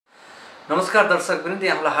नमस्कार दर्शकवृन्द,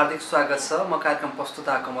 यहाँलाई हार्दिक स्वागत छ। म कार्यक्रम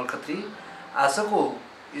प्रस्तुता कमल खत्री। आजको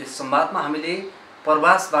यस संवादमा हामीले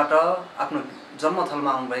प्रवासबाट आफ्नो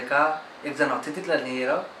जन्मथलमा आउनुभएका एकजना अतिथिलाई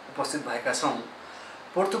लिएर उपस्थित भएका छौँ।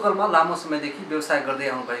 पोर्तुगलमा लामो समयदेखि व्यवसाय गर्दै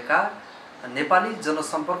आउनुभएका नेपाली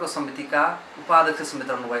जनसम्पर्क समितिका उपाध्यक्ष समेत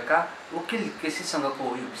रहनुभएका वकिल केसीसँगको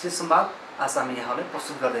यो विशेष संवाद आज हामी यहाँलाई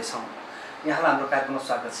प्रस्तुत गर्दैछौँ। यहाँलाई हाम्रो कार्यक्रममा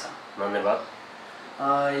स्वागत छ। धन्यवाद।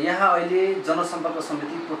 यहाँ अहिले जनसम्पर्क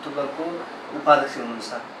समिति पोर्तुगलको उपाध्यक्ष हुनुहुन्छ।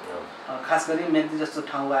 खास गरी मेग्दी जस्तो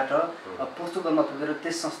ठाउँबाट पोर्तुगलमा पुगेर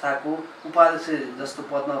त्यस संस्थाको उपाध्यक्ष जस्तो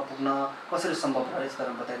पदमा पुग्न कसरी सम्भव भयो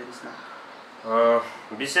यसबारे बताइदिनुहोस्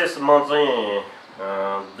न। विशेष म चाहिँ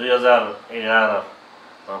 2011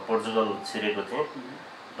 पोर्तुगल छिरेको थिएँ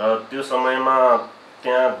र त्यो समयमा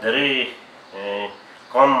त्यहाँ धेरै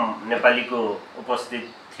कम नेपालीको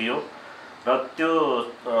उपस्थित थियो र त्यो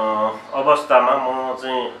अवस्थामा म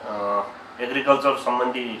चाहिँ एग्रिकल्चर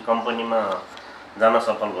सम्बन्धी कम्पनीमा जान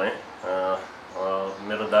सफल भएँ।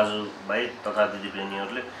 मेरो दाजुभाइ तथा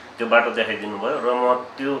दिदीबहिनीहरूले त्यो बाटो देखाइदिनु भयो र म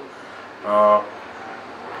त्यो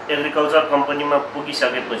एग्रिकल्चर कम्पनीमा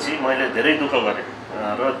पुगिसकेपछि मैले धेरै दुःख गरेँ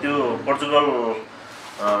र त्यो पोर्तुगल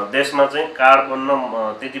देशमा चाहिँ कार्ड बन्न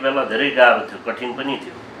त्यति बेला धेरै गाह्रो थियो, कठिन पनि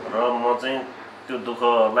थियो र म चाहिँ त्यो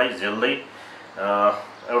दुःखलाई झेल्दै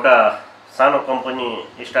एउटा सानो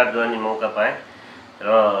कम्पनी स्टार्ट गर्ने मौका पाएँ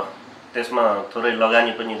र त्यसमा थोरै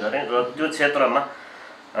लगानी पनि गरेँ र त्यो क्षेत्रमा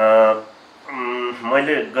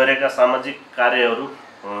मैले गरेका सामाजिक कार्यहरू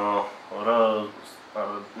र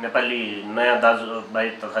नेपाली नयाँ दाजुभाइ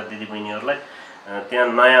तथा दिदीबहिनीहरूलाई त्यहाँ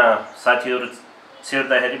नयाँ साथीहरू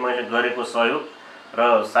छिर्दाखेरि मैले गरेको सहयोग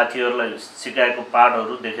र साथीहरूलाई सिकाएको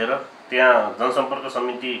पाठहरू देखेर त्यहाँ जनसम्पर्क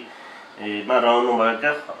समितिमा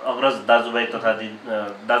रहनुभएका अग्रज दाजुभाइ तथा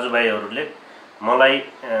दाजुभाइहरूले मलाई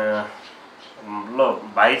ल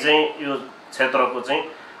भाइ चाहिँ यो क्षेत्रको चाहिँ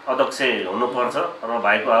अध्यक्ष हुनुपर्छ र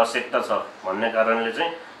भाइको आवश्यकता छ भन्ने कारणले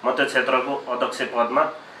चाहिँ म त्यो क्षेत्रको अध्यक्ष पदमा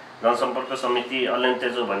जनसम्पर्क समिति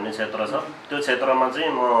अलेन्तेजो भन्ने क्षेत्र छ, त्यो क्षेत्रमा चाहिँ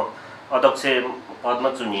म अध्यक्ष पदमा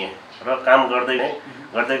चुनिएँ र काम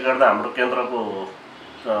गर्दै गर्दा हाम्रो केन्द्रको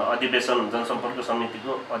अधिवेशन जनसम्पर्क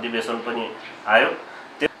समितिको अधिवेशन पनि आयो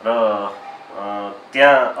र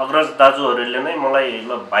त्यहाँ अग्रज दाजुहरूले नै मलाई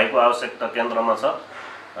ल भाइको आवश्यकता केन्द्रमा छ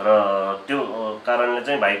र त्यो कारणले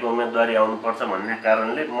चाहिँ भाइको उम्मेदवारी आउनुपर्छ भन्ने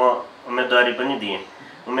कारणले म उम्मेदवारी पनि दिएँ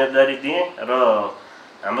र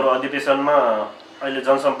हाम्रो अधिवेशनमा अहिले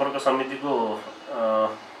जनसम्पर्क समितिको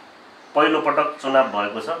पहिलो पटक चुनाव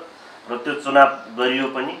भएको छ र त्यो चुनाव गरियो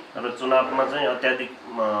पनि र चुनावमा चाहिँ अत्याधिक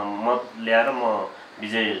मत ल्याएर म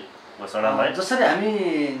विजय घोषणा भए। जसरी हामी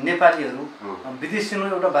नेपालीहरू विदेश जानु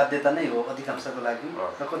एउटा बाध्यता नै हो अधिकांशको लागि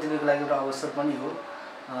र कतिपयको लागि एउटा अवसर पनि हो।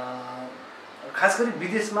 खास गरी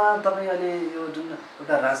विदेशमा तपाईँ अहिले यो जुन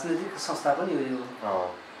एउटा राजनीतिक संस्था पनि हो, यो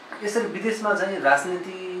यसरी विदेशमा चाहिँ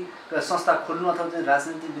राजनीतिक संस्था खोल्नु अथवा चाहिँ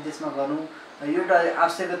राजनीति विदेशमा गर्नु यो एउटा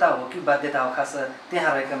आवश्यकता हो कि बाध्यता हो खास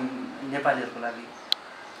त्यहाँ रहेका नेपालीहरूको लागि?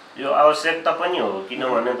 यो आवश्यकता पनि हो, किन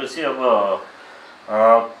भनेपछि अब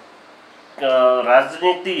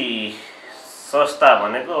राजनीति संस्था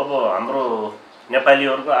भनेको अब हाम्रो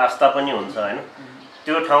नेपालीहरूको आस्था पनि हुन्छ हैन।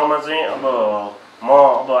 त्यो ठाउँमा चाहिँ अब म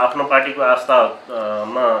आफ्नो पार्टीको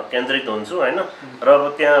आस्थामा केन्द्रित हुन्छु हैन र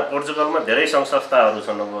अब त्यहाँ पोर्तुगलमा धेरै सङ्घ संस्थाहरू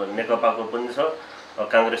छन्। अब नेकपाको पनि छ,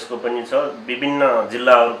 काङ्ग्रेसको पनि छ, विभिन्न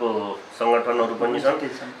जिल्लाहरूको सङ्गठनहरू पनि छन्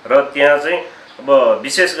र त्यहाँ चाहिँ अब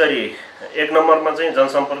विशेष गरी एक नम्बरमा चाहिँ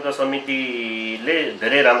जनसम्पर्क समितिले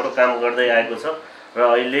धेरै राम्रो काम गर्दै आएको छ र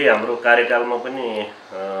अहिले हाम्रो कार्यकालमा पनि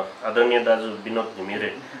आदरणीय दाजु विनोद घिमिरे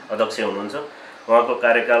अध्यक्ष हुनुहुन्छ। उहाँको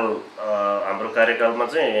कार्यकाल हाम्रो कार्यकालमा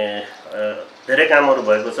चाहिँ धेरै कामहरू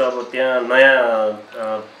भएको छ। अब त्यहाँ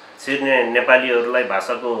नयाँ छिर्ने नेपालीहरूलाई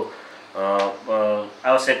भाषाको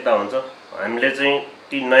आवश्यकता हुन्छ। हामीले चाहिँ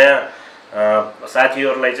ती नयाँ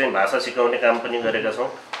साथीहरूलाई चाहिँ भाषा सिकाउने काम पनि गरेका छौँ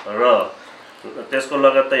र त्यसको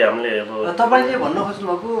लगत्तै हामीले अब तपाईँले भन्न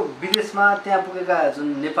खोज्नुभएको विदेशमा त्यहाँ पुगेका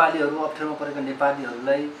जुन नेपालीहरू अप्ठ्यारोमा परेका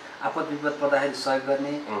नेपालीहरूलाई आपद विपद पर्दाखेरि सहयोग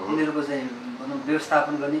गर्ने, उनीहरूको चाहिँ भनौँ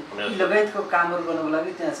व्यवस्थापन गर्ने यी लगायतको कामहरू गर्नको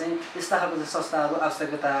लागि त्यहाँ चाहिँ यस्ता खालको संस्थाहरू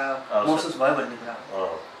आवश्यकता महसुस भयो भन्ने कुरा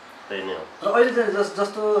हो। त्यही नै हो। र अहिले चाहिँ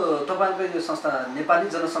जस्तो तपाईँको यो संस्था नेपाली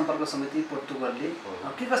जनसम्पर्क समिति पोर्तुगलले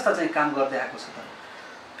के कस्ता चाहिँ काम गर्दै आएको छ त?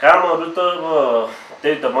 कामहरू त अब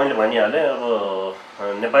त्यही त मैले भनिहालेँ। अब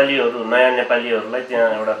नेपालीहरू नयाँ नेपालीहरूलाई त्यहाँ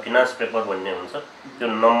एउटा फिनान्स पेपर भन्ने हुन्छ, त्यो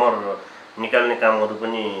नम्बर निकाल्ने कामहरू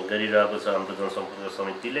पनि गरिरहेको छ हाम्रो जनसम्पर्क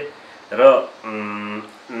समितिले र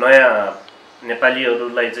नयाँ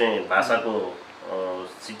नेपालीहरूलाई चाहिँ भाषाको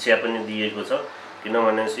शिक्षा पनि दिएको छ।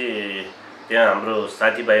 किनभनेपछि त्यहाँ हाम्रो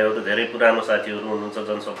साथीभाइहरू धेरै पुरानो साथीहरू हुनुहुन्छ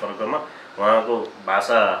जनसम्पर्कमा, उहाँको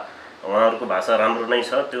भाषा उहाँहरूको भाषा राम्रो नै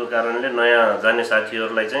छ, त्यो कारणले नयाँ जाने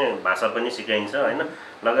साथीहरूलाई चाहिँ भाषा पनि सिकाइन्छ होइन।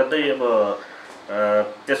 लगत्तै अब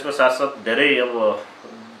त्यसको साथसाथ धेरै अब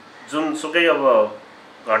जुनसुकै अब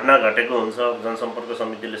घटना घटेको हुन्छ जनसम्पर्क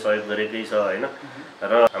समितिले सहयोग गरेकै छ होइन।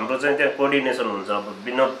 र हाम्रो चाहिँ त्यहाँ कोअर्डिनेसन हुन्छ। अब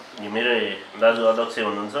विनोद घिमिरे दाजु अध्यक्ष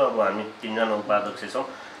हुनुहुन्छ, अब हामी 3 जना उपाध्यक्ष छौँ,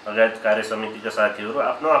 लगायत कार्य समितिका साथीहरू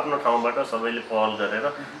आफ्नो आफ्नो ठाउँबाट सबैले पहल गरेर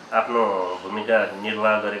आफ्नो भूमिका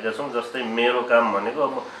निर्वाह गरेका छौँ। जस्तै मेरो काम भनेको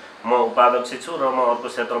अब म उपाध्यक्ष छु र म अर्को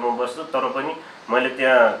क्षेत्रमा बस्छु, तर पनि मैले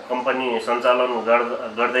त्यहाँ कम्पनी सञ्चालन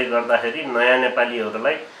गर्दै गर्दाखेरि नयाँ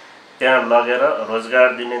नेपालीहरूलाई त्यहाँ लगेर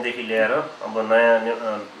रोजगार दिनेदेखि लिएर अब नयाँ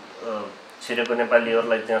छिरेको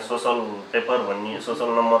नेपालीहरूलाई त्यहाँ सोसल पेपर भन्ने, सोसल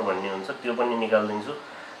नम्बर भन्ने हुन्छ, त्यो पनि निकालिदिन्छु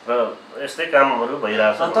र यस्तै कामहरू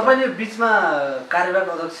भइरहेछ। तपाईँले बिचमा कार्यवाहक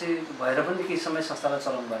अध्यक्ष भएर पनि केही समय संस्थालाई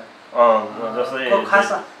चलाउनु भयो। जस्तै खास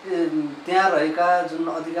त्यहाँ रहेका जुन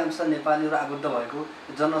अधिकांश नेपालीहरू आबद्ध भएको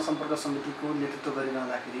जनसम्पर्क समितिको नेतृत्व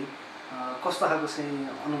गरिरहँदाखेरि कस्तो खालको चाहिँ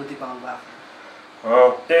अनुभूति पाउनु भयो?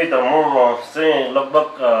 त्यही त, म चाहिँ लगभग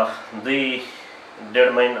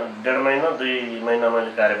 1.5 महिना 2 महिना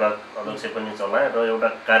मैले कार्यवाहक अध्यक्ष पनि चलाएँ र एउटा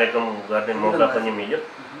कार्यक्रम गर्ने मौका पनि मिल्यो।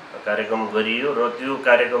 कार्यक्रम गरियो र त्यो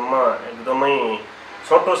कार्यक्रममा एकदमै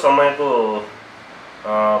छोटो समयको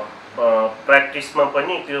प्र्याक्टिसमा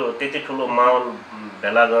पनि त्यो त्यति ठुलो माहौल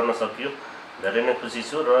भेला गर्न सकियो। धेरै नै खुसी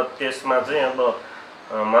छु र त्यसमा चाहिँ अब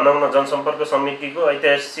भनौँ न जनसम्पर्क समितिको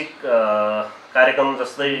ऐतिहासिक कार्यक्रम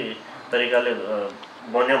जस्तै तरिकाले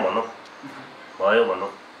बन्यो भनौँ, भयो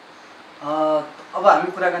भनौँ। अब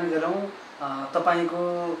हामी कुराकानी गरौँ तपाईँको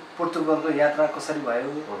पोर्तुगलको यात्रा कसरी भयो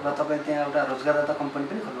र तपाईँ त्यहाँ एउटा रोजगारदाता कम्पनी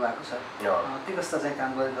पनि खोल्नु भएको छ, के कस्ता चाहिँ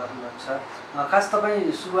काम गरिरहनु भएको छ? खास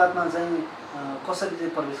तपाईँ सुरुवातमा चाहिँ कसरी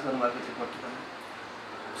चाहिँ प्रवेश गर्नुभएको थियो पोर्तुगल?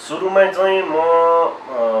 सुरुमै चाहिँ म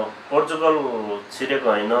पोर्तुगल छिरेको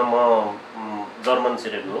होइन, म जर्मन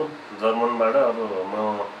छिरेको हो। जर्मनबाट अब म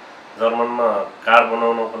जर्मनमा कार्ड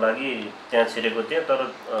बनाउनको लागि त्यहाँ छिरेको थिएँ, तर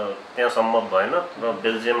त्यहाँ सम्भव भएन र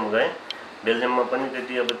बेल्जियम गएँ। बेल्जियममा पनि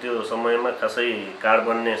त्यति अब त्यो समयमा खासै कार्ड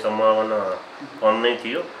बन्ने सम्भावना कम नै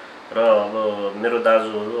थियो र अब मेरो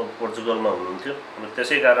दाजुहरू पोर्तुगलमा हुनुहुन्थ्यो र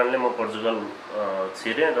त्यसै कारणले म पोर्तुगल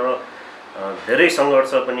छिरेँ र धेरै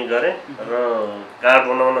सङ्घर्ष पनि गरेँ र कार्ड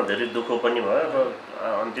बनाउन धेरै दुःख पनि भयो र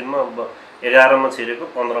अन्तिममा अब 11मा छिरेको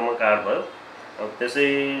 15मा कार्ड भयो। त्यसै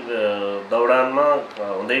दौडानमा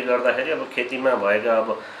हुँदै गर्दाखेरि अब खेतीमा भएका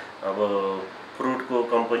अब फ्रुटको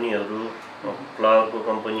कम्पनीहरू, फ्लावरको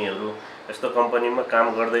कम्पनीहरू, यस्तो कम्पनीमा काम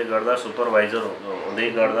गर्दै गर्दा सुपरभाइजर हुँदै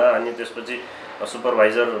गर्दा अनि त्यसपछि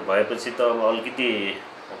सुपरभाइजर भएपछि त अब अलिकति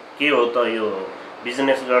के हो त यो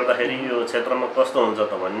बिजनेस गर्दाखेरि यो क्षेत्रमा कस्तो हुन्छ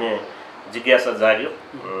त भन्ने जिज्ञासा जाग्यो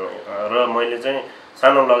र मैले चाहिँ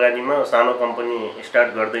सानो लगानीमा सानो कम्पनी स्टार्ट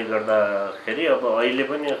गर्दै गर्दाखेरि अब अहिले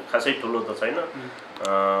पनि खासै ठुलो त छैन,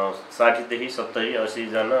 60 देखि 70 80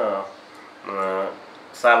 जना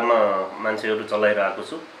सालमा मान्छेहरू चलाइरहेको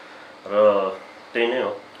छु र त्यही नै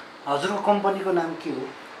हो। हजुरको कम्पनीको नाम के हो?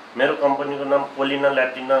 मेरो कम्पनीको नाम पोलिना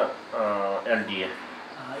ल्याटिना एलडिए।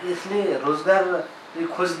 यसले रोजगार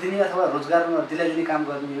खोज दिने अथवा रोजगार दिलाइदिने काम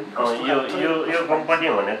गर्ने हो? यो कम्पनी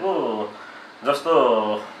भनेको जस्तो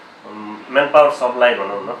म्यान पावर सप्लाई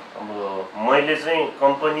भनौँ न। अब मैले चाहिँ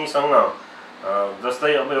कम्पनीसँग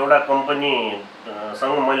जस्तै अब एउटा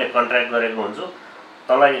कम्पनीसँग मैले कन्ट्र्याक्ट गरेको हुन्छु,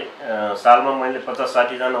 तँलाई सालमा मैले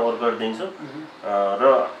 50-60 जना वर्कर दिन्छु र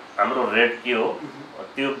हाम्रो रेट के हो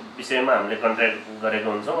त्यो विषयमा हामीले कन्ट्र्याक्ट गरेको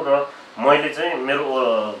हुन्छौँ र मैले चाहिँ मेरो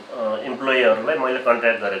इम्प्लोइहरूलाई मैले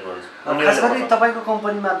कन्ट्र्याक्ट गरेको हुन्छु। खास गरी तपाईँको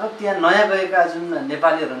कम्पनी मार्फत त्यहाँ नयाँ गएका जुन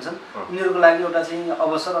नेपालीहरू हुन्छन् उनीहरूको लागि एउटा चाहिँ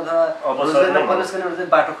अवसर अथवा रोजगारमा प्रवेश गर्ने एउटा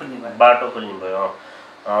चाहिँ बाटो खोल्ने भयो।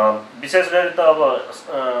 विशेष गरी त अब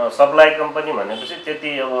सप्लाई कम्पनी भनेपछि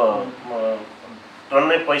त्यति अब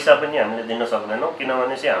टन्नै पैसा पनि हामीले दिन सक्दैनौँ,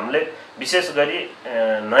 किनभने चाहिँ हामीले विशेष गरी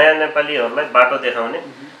नयाँ नेपालीहरूलाई बाटो देखाउने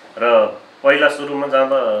र पहिला सुरुमा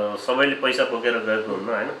जाँदा सबैले पैसा बोकेर गएको हुन्न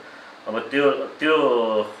होइन। अब त्यो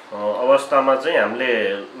अवस्थामा चाहिँ हामीले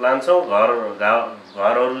लान्छौँ,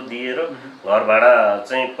 घरहरू दिएर घर भाडा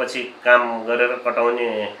चाहिँ पछि काम गरेर कटाउने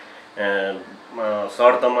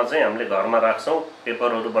शर्तमा चाहिँ हामीले घरमा राख्छौँ,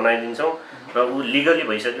 पेपरहरू बनाइदिन्छौँ र ऊ लिगली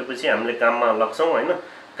भइसकेपछि हामीले काममा लाग्छौँ होइन।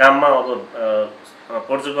 काममा अब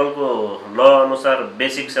पोर्तुगलको ल अनुसार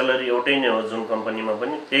बेसिक स्यालेरी एउटै नै हो, जुन कम्पनीमा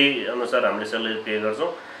पनि त्यही अनुसार हामीले स्यालेरी पे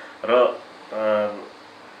गर्छौँ र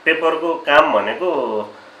पेपरको काम भनेको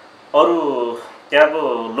अरू त्यहाँको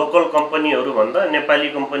लोकल कम्पनीहरू भन्दा नेपाली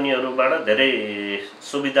कम्पनीहरूबाट धेरै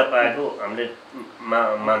सुविधा पाएको हामीले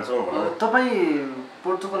मान्छौँ। तपाईँ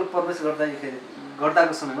पोर्तुगल प्रवेश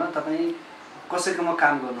गर्दाको समयमा तपाईँ कसैकोमा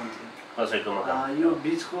काम गर्नुहुन्थ्यो? कसैकोमा यो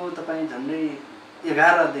बिचको तपाईँ झन्डै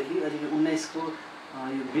 11 देखि अहिले 19को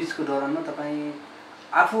यो बिचको दौरानमा तपाईँ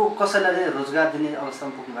आफू कसैलाई चाहिँ रोजगार दिने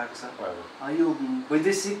अवस्थामा पुग्नु भएको छ। यो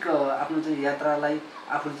वैदेशिक आफ्नो चाहिँ यात्रालाई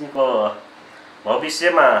आफूले चाहिँ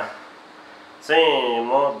भविष्यमा चाहिँ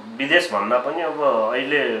म विदेश भन्दा पनि अब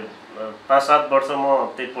अहिले 5-7 वर्ष म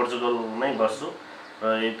त्यही पोर्चुगलमै बस्छु र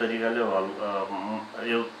यही तरिकाले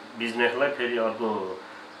यो बिजनेसलाई फेरि अर्को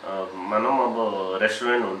मानौँ अब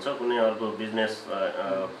रेस्टुरेन्ट हुन्छ कुनै अर्को बिजनेस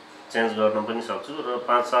चेन्ज गर्न पनि सक्छु र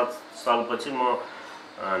 5-7 सालपछि म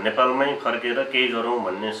नेपालमै फर्केर केही गरौँ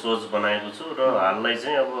भन्ने सोच बनाएको छु र हाललाई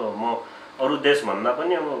चाहिँ अब म अरू देश भन्दा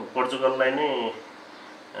पनि अब पोर्चुगललाई नै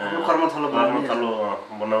कर्मथलो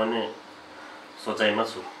बनाउने सोचाइमा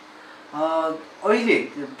छु। अहिले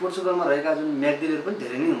पोर्चुगलमा रहेका जुन म्याग्दीलीहरू पनि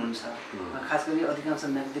धेरै नै हुनुहुन्छ, खास गरी अधिकांश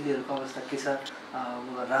म्याग्दीलीहरूको अवस्था के छ?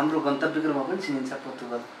 राम्रो गन्तव्यको रूपमा पनि चिनिन्छ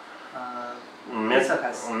पोर्चुगल।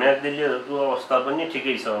 म्याग्दीलीहरूको अवस्था पनि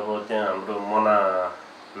ठिकै छ। अब त्यहाँ हाम्रो मना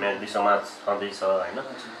म्याग्दी समाज छँदैछ होइन,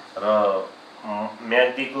 र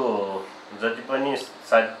म्याग्दीको जति पनि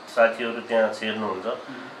साथीहरू त्यहाँ छिर्नुहुन्छ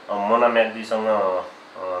मना म्याग्दीसँग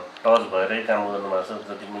टच भएरै काम गर्नुभएको छ।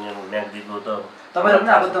 जति पनि म्याग्दीको त तपाईहरु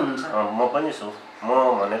पनि आबद्ध हुनुहुन्छ? म पनि छु। म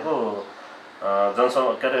भनेको जनसम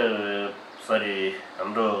के अरे सरी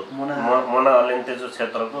हाम्रो मना अलेन्तेजो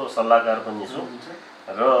क्षेत्रको सल्लाहकार पनि छु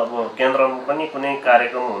र अब केन्द्रमा पनि कुनै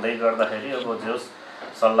कार्यक्रम हुँदै गर्दाखेरि अब जस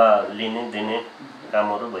सल्लाह लिने दिने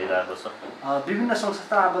कामहरू भइरहेको छ। विभिन्न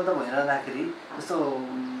संस्था आबद्ध भइरहँदाखेरि जस्तो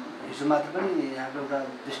हिजो मात्र पनि यहाँको एउटा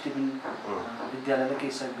दृष्टिबिन विद्यालयले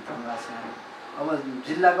केही सहयोग वितरण भएको छ। अब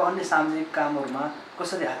जिल्लाको अन्य सामाजिक कामहरूमा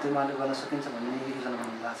कसरी हातेमालो गर्न सकिन्छ भन्ने योजना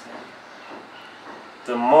बनाउनु भएको छ? त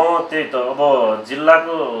म त्यही त अब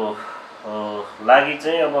जिल्लाको लागि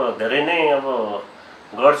चाहिँ अब धेरै नै अब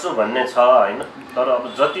गर्छु भन्ने छ होइन, तर अब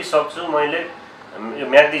जति सक्छु मैले यो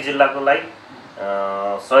म्याग्दी जिल्लाको लागि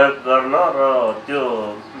सहयोग गर्न र त्यो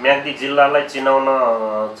म्याग्दी जिल्लालाई चिनाउन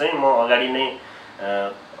चाहिँ म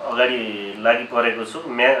अगाडि लागि परेको छु।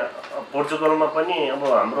 पोर्चुगलमा पनि अब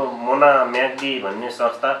हाम्रो मोना म्याग्दी भन्ने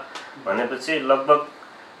संस्था भनेपछि लगभग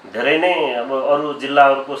धेरै नै अब अरू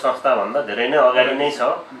जिल्लाहरूको संस्थाभन्दा धेरै नै अगाडि नै छ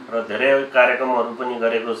र धेरै कार्यक्रमहरू पनि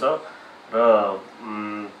गरेको छ। र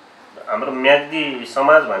हाम्रो म्याग्दी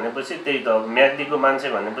समाज भनेपछि त्यही त म्याग्दीको मान्छे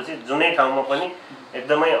भनेपछि जुनै ठाउँमा पनि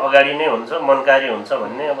एकदमै अगाडि नै हुन्छ, मनकारी हुन्छ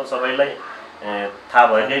भन्ने अब सबैलाई थाहा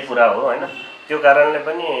भएकै कुरा हो होइन। त्यो कारणले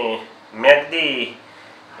पनि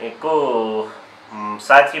म्याग्दीको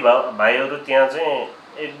साथी भाइहरू त्यहाँ चाहिँ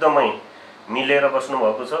एकदमै मिलेर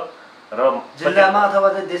बस्नुभएको छ र जिल्लामा अथवा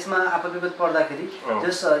देशमा आपद विपद पर्दाखेरि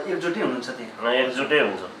जस एकजुटै हुनुहुन्छ? त्यहाँ एकजुटै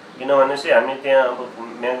हुन्छ, किनभनेपछि हामी त्यहाँ अब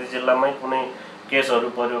म्याग्दी जिल्लामै कुनै केसहरू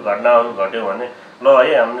पर्यो, घटनाहरू घट्यो भने ल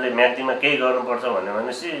है हामीले म्याग्दीमा केही गर्नुपर्छ भन्यो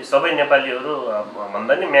भनेपछि सबै नेपालीहरू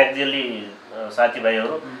भन्दा नि म्याग्दीली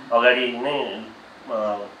साथीभाइहरू अगाडि नै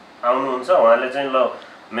आउनुहुन्छ। उहाँले चाहिँ ल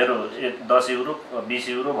मेरो 10 युरो 20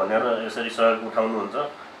 युरो भनेर यसरी सहयोग उठाउनुहुन्छ,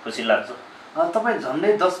 खुसी लाग्छ। तपाईँ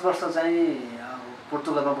झन्डै 10 वर्ष चाहिँ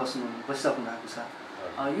पोर्चुगलमा बसिसक्नु भएको छ।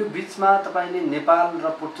 यो बिचमा तपाईँले नेपाल र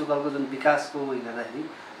पोर्चुगलको जुन विकासको हेर्दाखेरि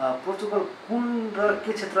पोर्चुगल कुन र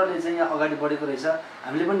के क्षेत्रले चाहिँ यहाँ अगाडि बढेको रहेछ,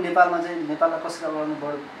 हामीले पनि नेपालमा चाहिँ नेपाललाई कसरी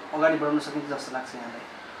अगाडि बढाउन सकिन्छ जस्तो लाग्छ यहाँलाई?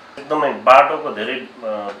 एकदमै बाटोको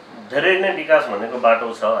धेरै नै विकास भनेको बाटो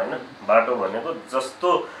छ होइन। बाटो भनेको जस्तो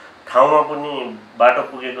ठाउँमा पनि बाटो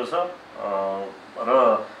पुगेको छ र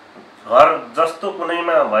घर जस्तो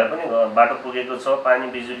कुनैमा भए पनि बाटो पुगेको छ, पानी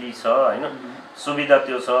बिजुली छ होइन, सुविधा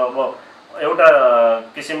त्यो छ। अब एउटा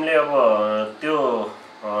किसिमले अब त्यो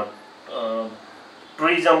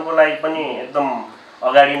टुरिज्मको लागि पनि एकदम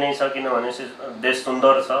अगाडि नै छ, किनभने देश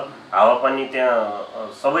सुन्दर छ, हावापानी त्यहाँ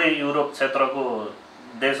सबै युरोप क्षेत्रको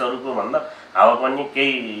देशहरूको भन्दा हावापानी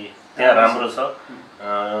केही त्यहाँ राम्रो छ।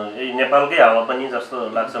 नेपालकै हावापानी जस्तो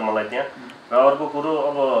लाग्छ मलाई त्यहाँ। र अर्को कुरो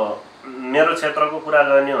अब मेरो क्षेत्रको कुरा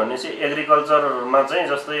गर्ने भने चाहिँ एग्रिकल्चरमा चाहिँ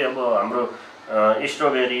जस्तै अब हाम्रो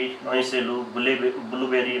स्ट्रबेरी, ऐसेलु,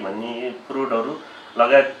 ब्लुबेरी भन्ने फ्रुटहरू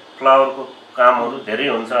लगायत फ्लावरको कामहरू धेरै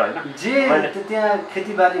हुन्छ होइन। जे त्यहाँ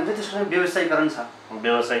खेतीबारी हुन्छ त्यसको चाहिँ व्यवसायीकरण छ।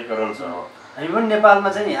 व्यवसायीकरण छ। हामी पनि नेपालमा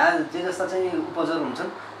चाहिँ यहाँ जे जस्ता चाहिँ उपजहरू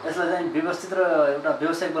हुन्छन् यसलाई चाहिँ व्यवस्थित र एउटा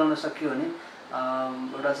व्यवसाय बनाउन सकियो भने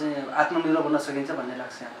एउटा चाहिँ आत्मनिर्भर बन्न सकिन्छ भन्ने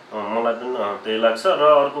लाग्छ यहाँ। मलाई पनि त्यही लाग्छ। र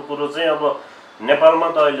अर्को कुरो चाहिँ अब नेपालमा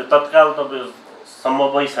त अहिले तत्काल त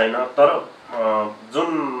सम्भवै छैन, तर जुन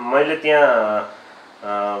मैले त्यहाँ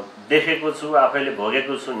देखेको छु, आफैले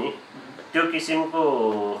भोगेको छु नि, त्यो किसिमको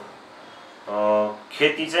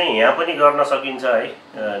खेती चाहिँ यहाँ पनि गर्न सकिन्छ है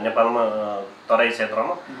नेपालमा, तराई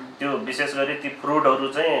क्षेत्रमा। त्यो विशेष गरी ती फ्रुटहरू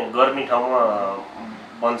चाहिँ गर्मी ठाउँमा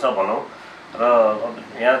बन्छ भनौँ, र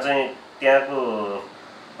यहाँ चाहिँ त्यहाँको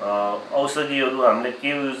औषधिहरू हामीले के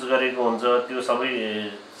युज गरेको हुन्छ त्यो सबै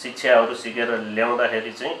शिक्षाहरू सिकेर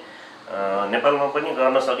ल्याउँदाखेरि चाहिँ नेपालमा पनि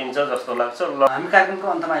गर्न सकिन्छ जस्तो लाग्छ। हामी कार्यक्रमको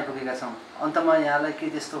अन्तमा आइपुगेका छौँ। अन्तमा यहाँलाई के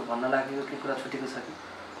त्यस्तो भन्न लागेको के कुरा छुटेको छ कि?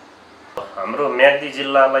 हाम्रो म्याग्दी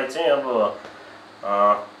जिल्लालाई चाहिँ अब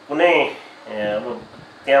कुनै अब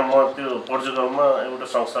त्यहाँ म त्यो पोर्चुगलमा एउटा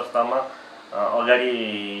सङ्घ संस्थामा अगाडि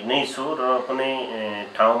नै छु र कुनै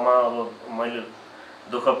ठाउँमा अब मैले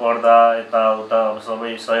दुःख पर्दा यताउता अब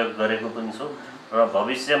सबै सहयोग गरेको पनि छु र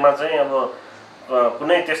भविष्यमा चाहिँ अब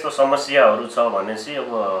कुनै त्यस्तो समस्याहरू छ भने चाहिँ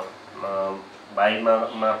अब भाइ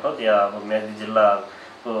मार्फत या अब म्याग्दी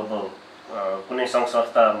जिल्लाको अब कुनै सङ्घ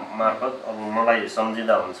संस्था मार्फत अब मलाई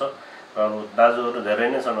सम्झिँदा हुन्छ। र अब दाजुहरू धेरै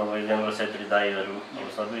नै छन्, अब ज्ञानेन्द्र छेत्री दाईहरू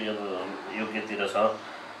सबै अब युकेतिर छ,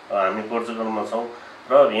 हामी पोर्चुगलमा छौँ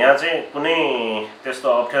र यहाँ चाहिँ कुनै त्यस्तो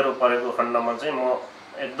अप्ठ्यारो परेको खण्डमा चाहिँ म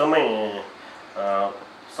एकदमै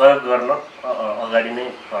सहयोग गर्न अगाडि नै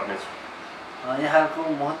पर्नेछु। यहाँको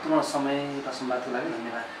महत्त्वपूर्ण समय र संवादको लागि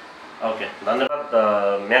धन्यवाद। ओके, धन्यवाद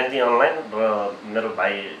म्याग्दी अनलाइन र मेरो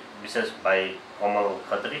भाइ विशेष भाइ कमल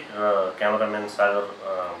खत्री र क्यामेराम्यान सागर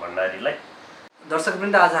भण्डारीलाई।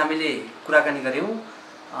 दर्शकवृन्द, आज हामीले कुराकानी गऱ्यौँ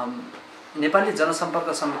नेपाली जनसम्पर्क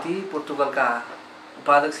समिति पोर्तुगलका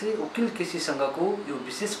उपाध्यक्ष ओकिल केसीसँगको यो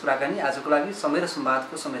विशेष कुराकानी। आजको लागि समय र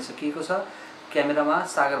संवादको समय सकिएको छ। क्यामेरामा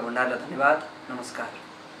सागर भण्डारीलाई धन्यवाद। नमस्कार।